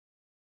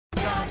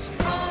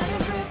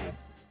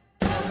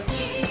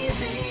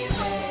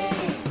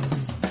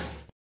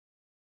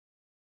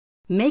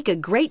Make a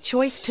great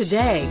choice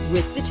today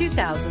with the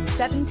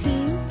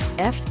 2017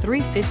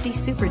 F-350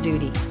 Super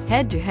Duty.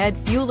 Head-to-head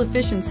fuel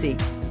efficiency,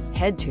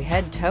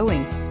 head-to-head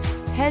towing,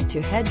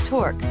 head-to-head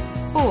torque.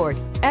 Ford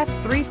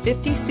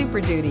F-350 Super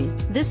Duty.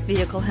 This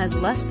vehicle has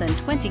less than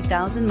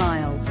 20,000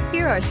 miles.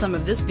 Here are some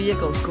of this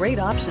vehicle's great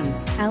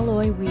options: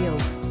 alloy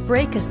wheels,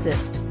 brake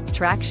assist,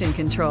 traction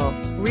control,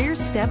 rear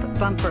step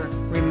bumper,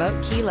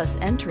 remote keyless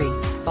entry,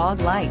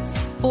 fog lights,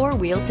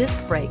 four-wheel disc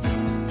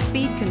brakes,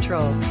 speed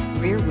control,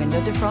 rear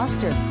window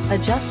defroster,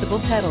 adjustable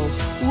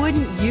pedals.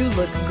 Wouldn't you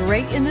look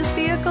great in this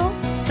vehicle?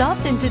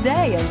 Stop in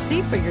today and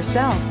see for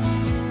yourself.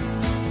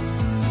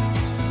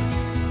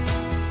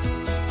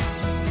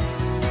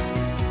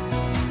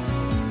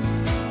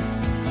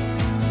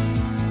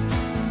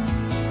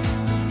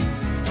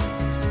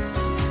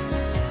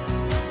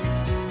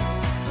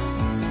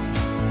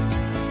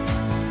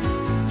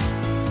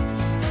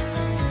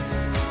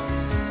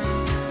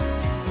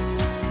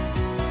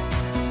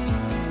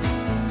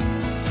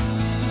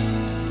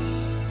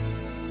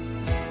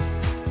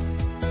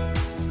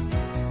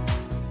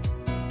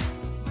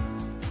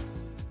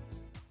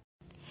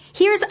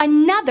 Here's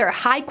another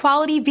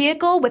high-quality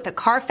vehicle with a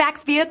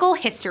Carfax Vehicle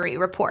History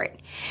Report.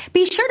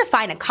 Be sure to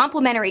find a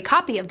complimentary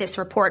copy of this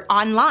report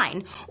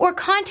online or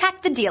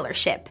contact the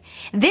dealership.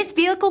 This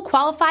vehicle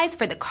qualifies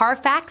for the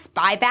Carfax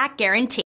Buyback Guarantee.